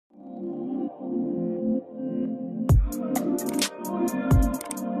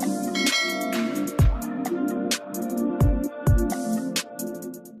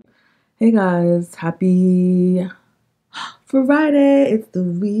Hey guys, happy Friday. It's the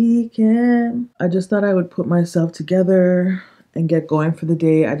weekend. I just thought I would put myself together and get going for the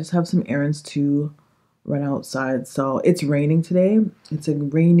day. I just have some errands to run outside. So it's raining today. It's a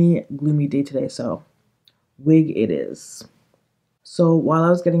rainy, gloomy day today. So wig it is. So while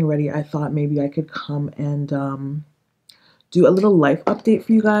I was getting ready, I thought maybe I could come and do a little life update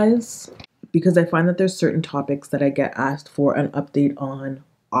for you guys because I find that there's certain topics that I get asked for an update on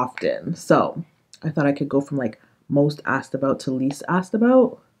often. So I thought I could go from like most asked about to least asked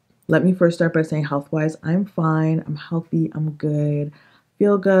about. Let me first start by saying health wise, I'm fine. I'm healthy. I'm good.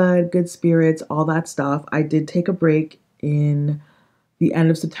 Feel good, good spirits, all that stuff. I did take a break in the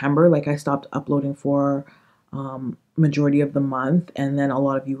end of September. Like I stopped uploading for majority of the month, and then a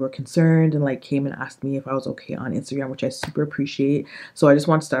lot of you were concerned and like came and asked me if I was okay on Instagram, which I super appreciate. So I just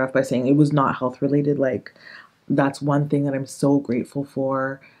want to start off by saying it was not health related. Like that's one thing that I'm so grateful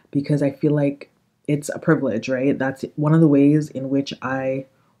for because I feel like it's a privilege, right? That's one of the ways in which I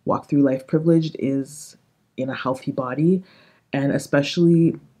walk through life privileged is in a healthy body, and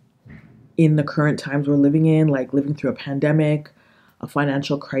especially in the current times we're living in, like living through a pandemic, a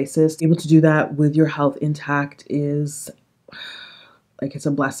financial crisis, able to do that with your health intact is like it's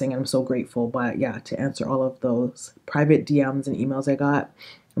a blessing and I'm so grateful. But yeah, to answer all of those private DMs and emails I got,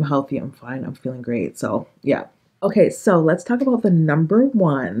 I'm healthy, I'm fine, I'm feeling great. So yeah. Okay, so let's talk about the number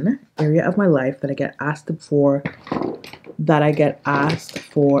one area of my life that I get asked for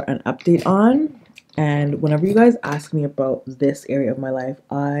an update on. And whenever you guys ask me about this area of my life,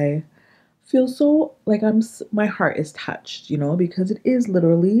 I feel so like my heart is touched, because it is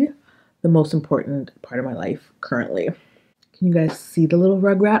literally the most important part of my life currently. Can you guys see the little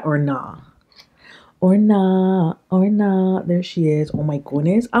rugrat or nah? Or nah, or nah. There she is. Oh my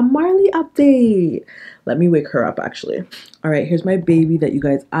goodness. A Marley update. Let me wake her up actually. All right, here's my baby that you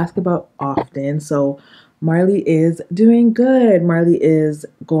guys ask about often. So Marley is doing good. Marley is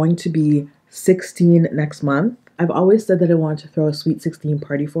going to be 16 next month. I've always said that I wanted to throw a sweet 16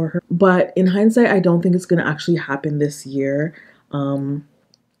 party for her, but in hindsight, I don't think it's going to actually happen this year.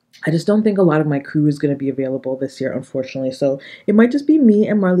 I just don't think a lot of my crew is going to be available this year, unfortunately. So it might just be me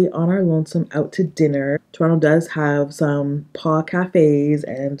and Marley on our lonesome out to dinner. Toronto does have some paw cafes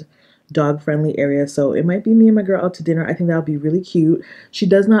and dog-friendly areas, so it might be me and my girl out to dinner. I think that would be really cute. She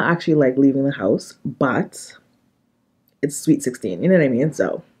does not actually like leaving the house, but it's sweet 16, you know what I mean?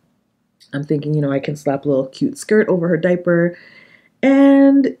 So I'm thinking, I can slap a little cute skirt over her diaper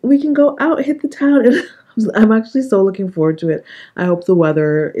and we can go out, hit the town. And I'm actually so looking forward to it. I hope the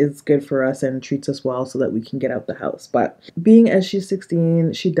weather is good for us and treats us well so that we can get out the house. But being as she's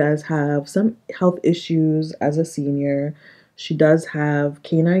 16, she does have some health issues as a senior. She does have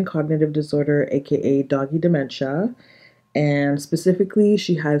canine cognitive disorder, aka doggy dementia. And specifically,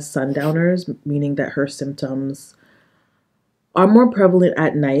 she has sundowners, meaning that her symptoms are more prevalent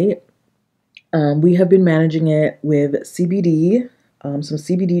at night. We have been managing it with CBD, some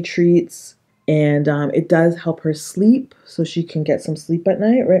CBD treats, and it does help her sleep so she can get some sleep at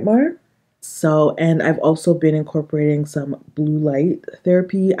night, right, Mar? So, and I've also been incorporating some blue light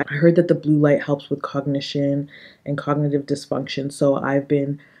therapy. I heard that the blue light helps with cognition and cognitive dysfunction. So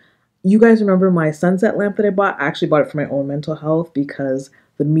you guys remember my sunset lamp that I bought? I actually bought it for my own mental health because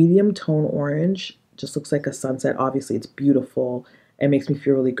the medium tone orange just looks like a sunset. Obviously, it's beautiful and makes me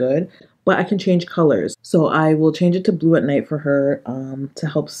feel really good, but I can change colors. So I will change it to blue at night for her to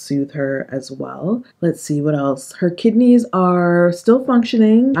help soothe her as well. Let's see what else. Her kidneys are still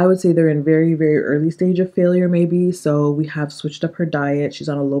functioning. I would say they're in very, very early stage of failure maybe. So we have switched up her diet. She's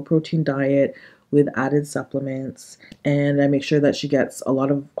on a low protein diet with added supplements. And I make sure that she gets a lot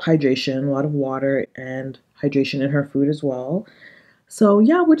of hydration, a lot of water and hydration in her food as well. So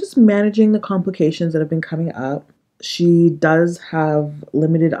yeah, we're just managing the complications that have been coming up. She does have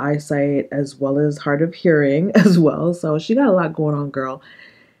limited eyesight as well as hard of hearing as well. So she got a lot going on, girl.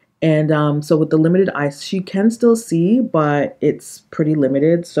 And so with the limited eyes, she can still see, but it's pretty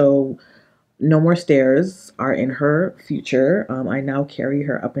limited. So no more stairs are in her future. I now carry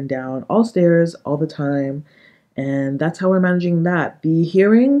her up and down all stairs all the time. And that's how we're managing that.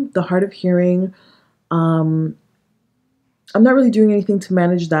 The hard of hearing, I'm not really doing anything to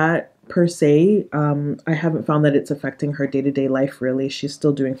manage that per se. I haven't found that it's affecting her day-to-day life really. She's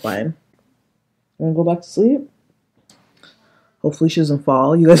still doing fine. You want to go back to sleep? Hopefully she doesn't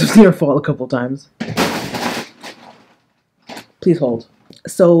fall. You guys have seen her fall a couple times. Please hold.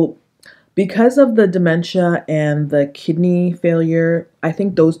 So because of the dementia and the kidney failure, I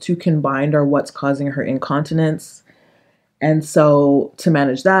think those two combined are what's causing her incontinence. And so to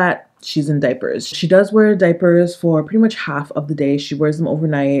manage that, she's in diapers. She does wear diapers for pretty much half of the day. She wears them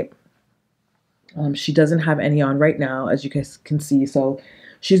overnight. She doesn't have any on right now, as you guys can see. So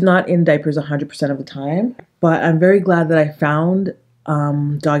she's not in diapers 100% of the time. But I'm very glad that I found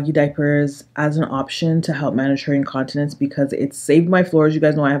doggy diapers as an option to help manage her incontinence, because it saved my floors. You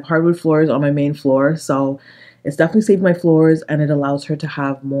guys know I have hardwood floors on my main floor. So it's definitely saved my floors, and it allows her to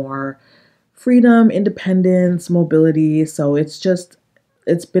have more freedom, independence, mobility. So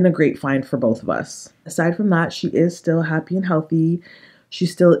it's been a great find for both of us. Aside from that, she is still happy and healthy. She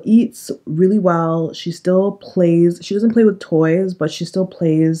still eats really well. She still plays. She doesn't play with toys, but she still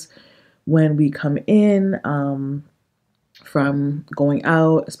plays when we come in from going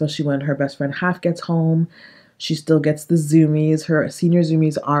out, especially when her best friend Half gets home. She still gets the zoomies. Her senior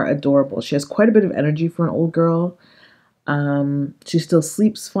zoomies are adorable. She has quite a bit of energy for an old girl. She still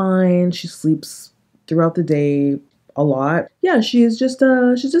sleeps fine. She sleeps throughout the day a lot. Yeah, she's just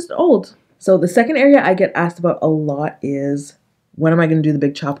old. So the second area I get asked about a lot is, when am I going to do the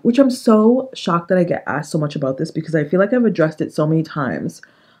big chop? Which I'm so shocked that I get asked so much about this, because I feel like I've addressed it so many times.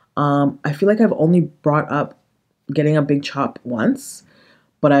 I feel like I've only brought up getting a big chop once,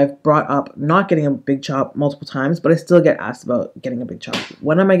 but I've brought up not getting a big chop multiple times, but I still get asked about getting a big chop.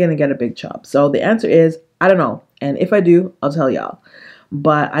 When am I going to get a big chop? So the answer is, I don't know. And if I do, I'll tell y'all.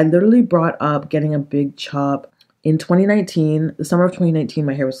 But I literally brought up getting a big chop in 2019. The summer of 2019,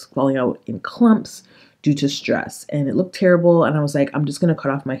 my hair was falling out in clumps due to stress, and it looked terrible. And I was like, I'm just going to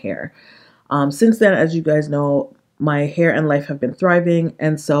cut off my hair. Since then, as you guys know, my hair and life have been thriving,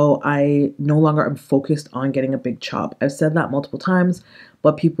 and so I no longer am focused on getting a big chop. I've said that multiple times,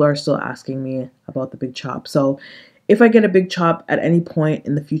 but people are still asking me about the big chop. So if I get a big chop at any point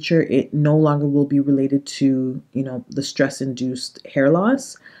in the future, it no longer will be related to, the stress-induced hair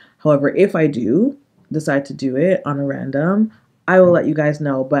loss. However, if I do decide to do it on a random, I will let you guys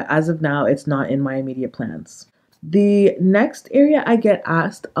know. But as of now, it's not in my immediate plans. The next area I get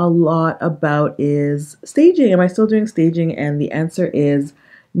asked a lot about is staging. Am I still doing staging? And the answer is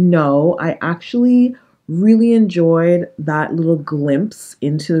no. I actually really enjoyed that little glimpse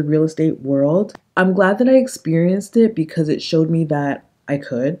into the real estate world. I'm glad that I experienced it, because it showed me that I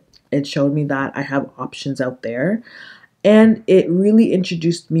could. It showed me that I have options out there. And it really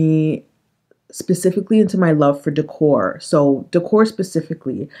introduced me specifically into my love for decor. So decor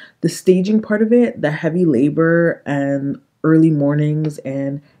specifically, the staging part of it, the heavy labor and early mornings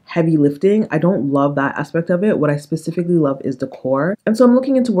and heavy lifting, I don't love that aspect of it. What I specifically love is decor. And so I'm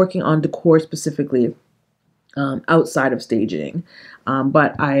looking into working on decor specifically outside of staging.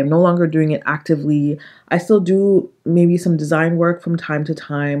 But I am no longer doing it actively. I still do maybe some design work from time to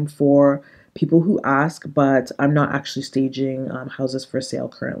time for people who ask, but I'm not actually staging houses for sale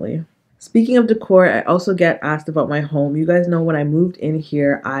currently. Speaking of decor, I also get asked about my home. You guys know when I moved in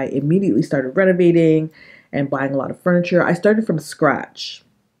here, I immediately started renovating and buying a lot of furniture. I started from scratch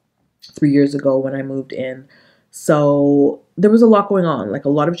 3 years ago when I moved in. So there was a lot going on, like a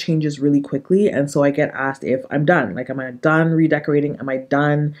lot of changes really quickly. And so I get asked if I'm done. Like, am I done redecorating? Am I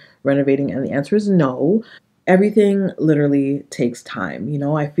done renovating? And the answer is no. Everything literally takes time.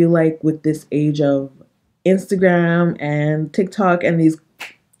 I feel like with this age of Instagram and TikTok and these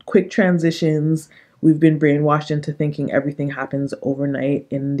quick transitions, we've been brainwashed into thinking everything happens overnight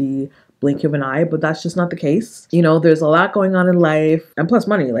in the blink of an eye, but that's just not the case. There's a lot going on in life, and plus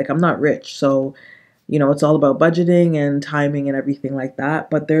money. Like, I'm not rich, so it's all about budgeting and timing and everything like that,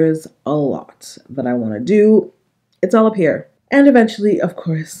 but there's a lot that I want to do. It's all up here. And eventually, of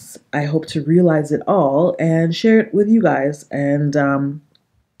course, I hope to realize it all and share it with you guys. And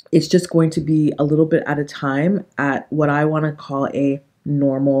it's just going to be a little bit at a time at what I want to call a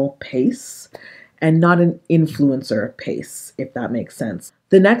normal pace, and not an influencer pace, if that makes sense.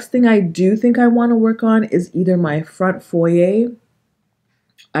 The next thing I do think I want to work on is either my front foyer.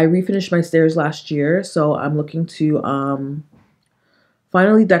 I refinished my stairs last year, so I'm looking to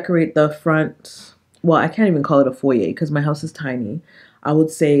finally decorate the front. Well, I can't even call it a foyer because my house is tiny. I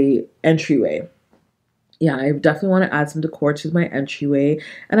would say entryway. Yeah, I definitely want to add some decor to my entryway.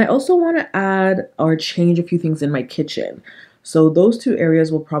 And I also want to add or change a few things in my kitchen. So those two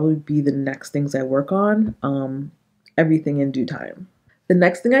areas will probably be the next things I work on, everything in due time. The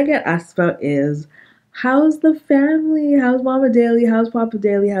next thing I get asked about is, how's the family? How's Mama Daley? How's Papa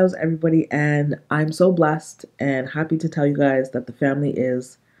Daley? How's everybody? And I'm so blessed and happy to tell you guys that the family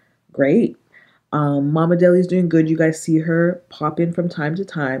is great. Mama Daley's doing good. You guys see her pop in from time to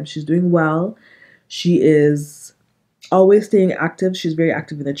time. She's doing well. She is always staying active. She's very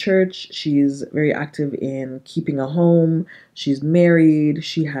active in the church. She's very active in keeping a home. She's married.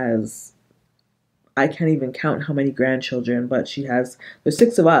 She has, I can't even count how many grandchildren, but there's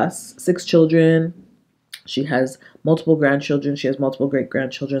 6 of us, 6 children. She has multiple grandchildren. She has multiple great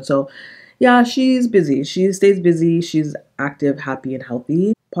grandchildren. So Yeah, she's busy. She stays busy. She's active, happy, and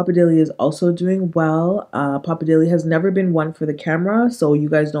healthy. Papa Daley is also doing well. Papa Daley has never been one for the camera, so you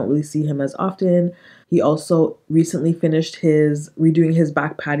guys don't really see him as often. He also recently finished his redoing his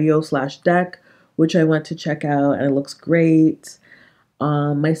back patio slash deck, which I went to check out, and it looks great.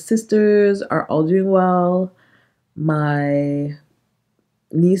 My sisters are all doing well. My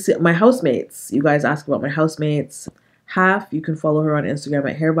niece, my housemates. You guys ask about my housemates. Half, you can follow her on Instagram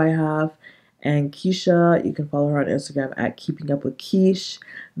at Hair by Half. And Keisha, you can follow her on Instagram at Keeping Up with Keish.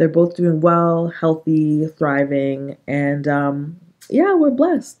 They're both doing well, healthy, thriving, and yeah, we're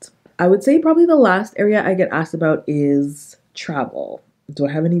blessed. I would say probably the last area I get asked about is travel. Do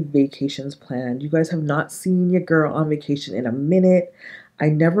I have any vacations planned? You guys have not seen your girl on vacation in a minute. I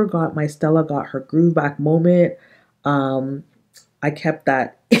never got my Stella got her groove back moment. I kept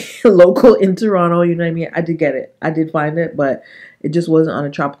that local in Toronto, you know what I mean? I did get it. I did find it, but it just wasn't on a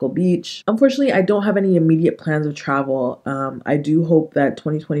tropical beach. Unfortunately, I don't have any immediate plans of travel. I do hope that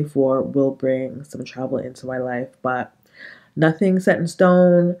 2024 will bring some travel into my life, but nothing set in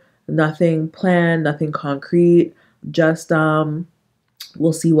stone, nothing planned, nothing concrete. Just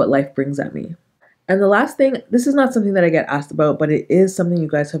we'll see what life brings at me. And the last thing, this is not something that I get asked about, but it is something you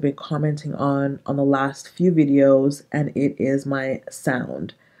guys have been commenting on the last few videos, and it is my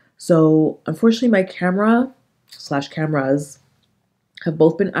sound. So unfortunately, my camera slash cameras have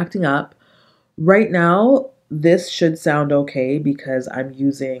both been acting up. Right now, this should sound okay because I'm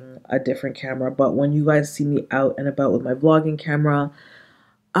using a different camera, but when you guys see me out and about with my vlogging camera,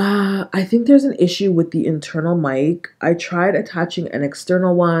 I think there's an issue with the internal mic. I tried attaching an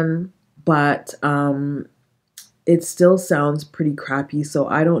external one, but it still sounds pretty crappy, so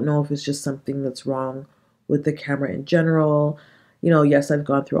I don't know if it's just something that's wrong with the camera in general. You know, yes, I've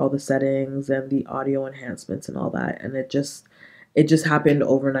gone through all the settings and the audio enhancements and all that, and it just happened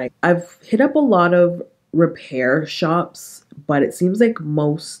overnight. I've hit up a lot of repair shops, but it seems like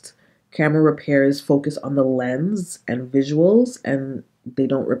most camera repairs focus on the lens and visuals, and they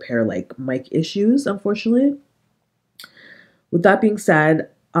don't repair like mic issues, unfortunately. With that being said,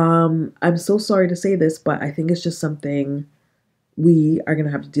 I'm so sorry to say this, but I think it's just something we are going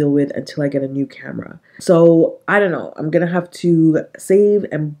to have to deal with until I get a new camera. So I don't know. I'm going to have to save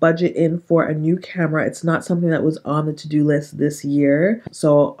and budget in for a new camera. It's not something that was on the to-do list this year.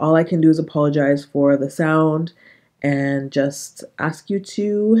 So all I can do is apologize for the sound and just ask you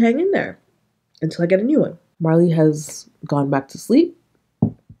to hang in there until I get a new one. Marley has gone back to sleep.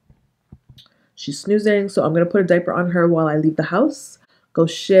 She's snoozing, so I'm going to put a diaper on her while I leave the house. Go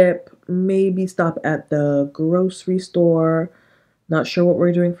ship, maybe stop at the grocery store. Not sure what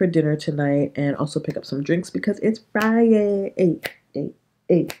we're doing for dinner tonight, and also pick up some drinks because it's Friday.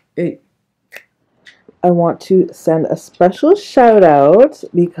 I want to send a special shout out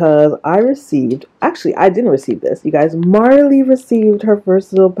because I didn't receive this. You guys, Marley received her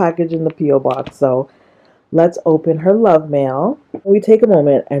first little package in the P.O. box, so let's open her love mail. We take a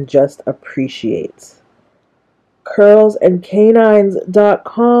moment and just appreciate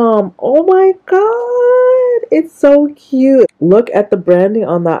curlsandcanines.com. Oh my god, it's so cute. Look at the branding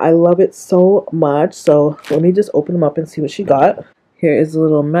on that. I love it so much. So let me just open them up and see what she got. Here is a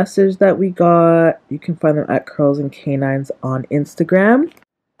little message that we got. You can find them at Curls and Canines on Instagram.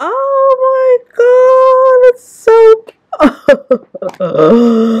 Oh my god, it's so cute.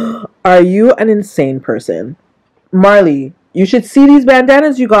 Are you an insane person? Marley, you should see these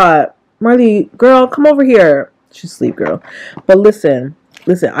bandanas you got. Marley, girl, come over here. She's asleep, girl. But listen,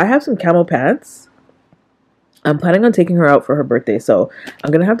 I have some camel pants. I'm planning on taking her out for her birthday, so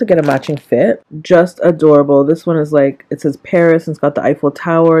I'm gonna have to get a matching fit. Just adorable. This one is like, it says Paris, and it's got the Eiffel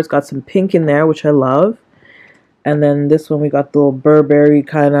Tower. It's got some pink in there, which I love. And then this one, we got the little Burberry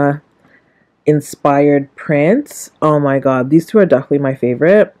kind of inspired prints. Oh my god, these two are definitely my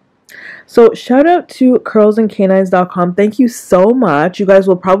favorite. So shout out to curlsandcanines.com. Thank you so much. You guys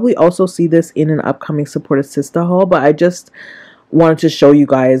will probably also see this in an upcoming Supportive Sister haul, but I just wanted to show you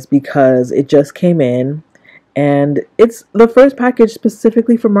guys because it just came in and it's the first package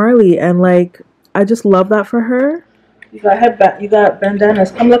specifically for Marley, and like I just love that for her. You got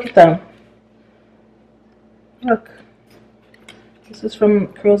bandanas. Come look at them. Look. This is from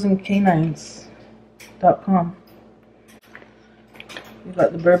curlsandcanines.com. You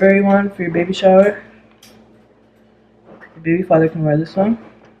got the Burberry one for your baby shower. Your baby father can wear this one.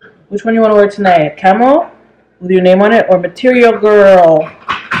 Which one you want to wear tonight? Camel with your name on it, or Material Girl?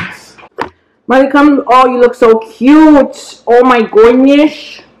 Marley, come. Oh, you look so cute. Oh my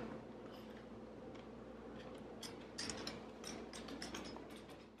goodness.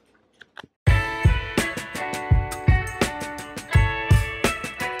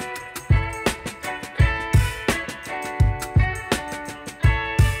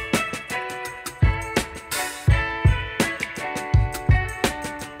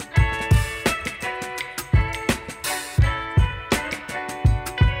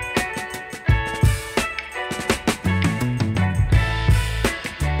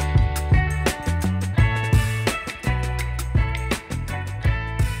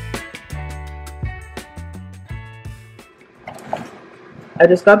 I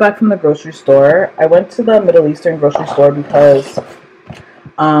just got back from the grocery store. I went to the Middle Eastern grocery store because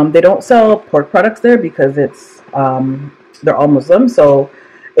they don't sell pork products there because it's they're all Muslim. So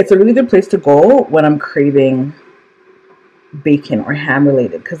it's a really good place to go when I'm craving bacon or ham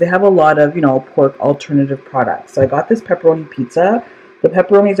related, because they have a lot of, you know, pork alternative products. So I got this pepperoni pizza. The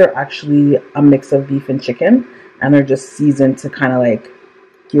pepperonis are actually a mix of beef and chicken, and they're just seasoned to kind of like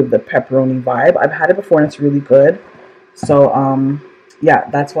give the pepperoni vibe. I've had it before and it's really good. So yeah,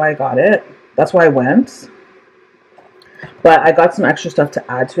 that's why I got it. That's why I went. But I got some extra stuff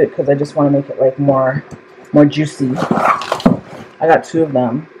to add to it because I just want to make it like more juicy. I got 2 of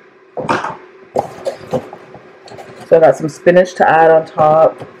them. So I got some spinach to add on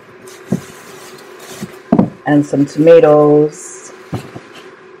top, and some tomatoes,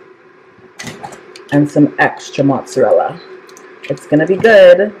 and some extra mozzarella. It's gonna be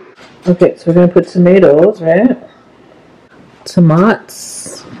good. Okay, so we're gonna put tomatoes, right?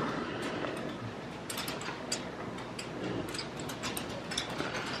 Tomatoes.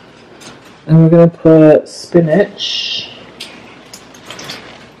 And we're gonna put spinach.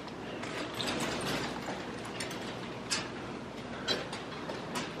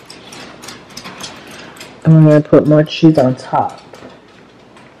 And we're going to put more cheese on top.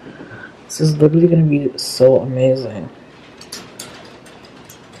 This is literally going to be so amazing.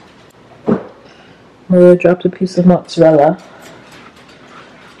 I dropped a piece of mozzarella.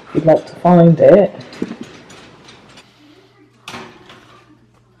 If you'd like to find it.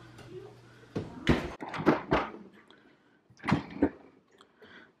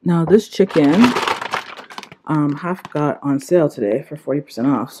 Now this chicken half got on sale today for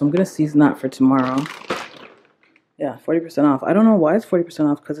 40% off. So I'm going to season that for tomorrow. Yeah, 40% off. I don't know why it's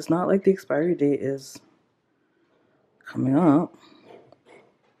 40% off, because it's not like the expiry date is coming up.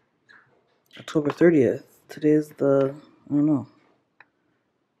 October 30th. Today is the, I don't know,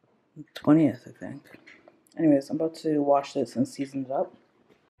 20th, I think. Anyways, I'm about to wash this and season it up.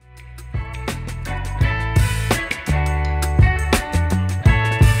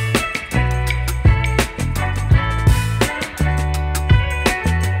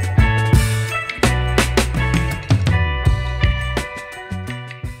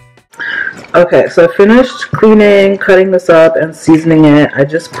 Okay, so I finished cleaning, cutting this up, and seasoning it. I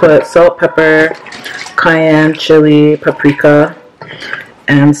just put salt, pepper, cayenne, chili, paprika,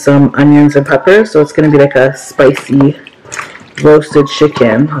 and some onions and peppers. So it's going to be like a spicy roasted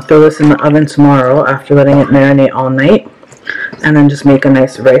chicken. I'll throw this in the oven tomorrow after letting it marinate all night. And then just make a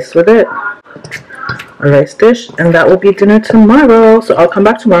nice rice with it. A rice dish. And that will be dinner tomorrow. So I'll come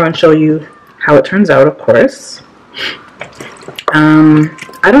back tomorrow and show you how it turns out, of course.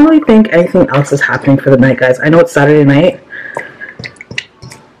 I don't really think anything else is happening for the night, guys. I know it's Saturday night,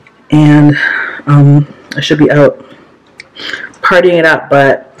 and I should be out partying it up,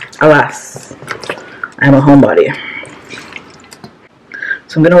 but alas, I'm a homebody.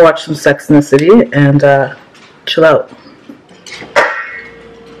 So I'm gonna watch some Sex in the City and chill out.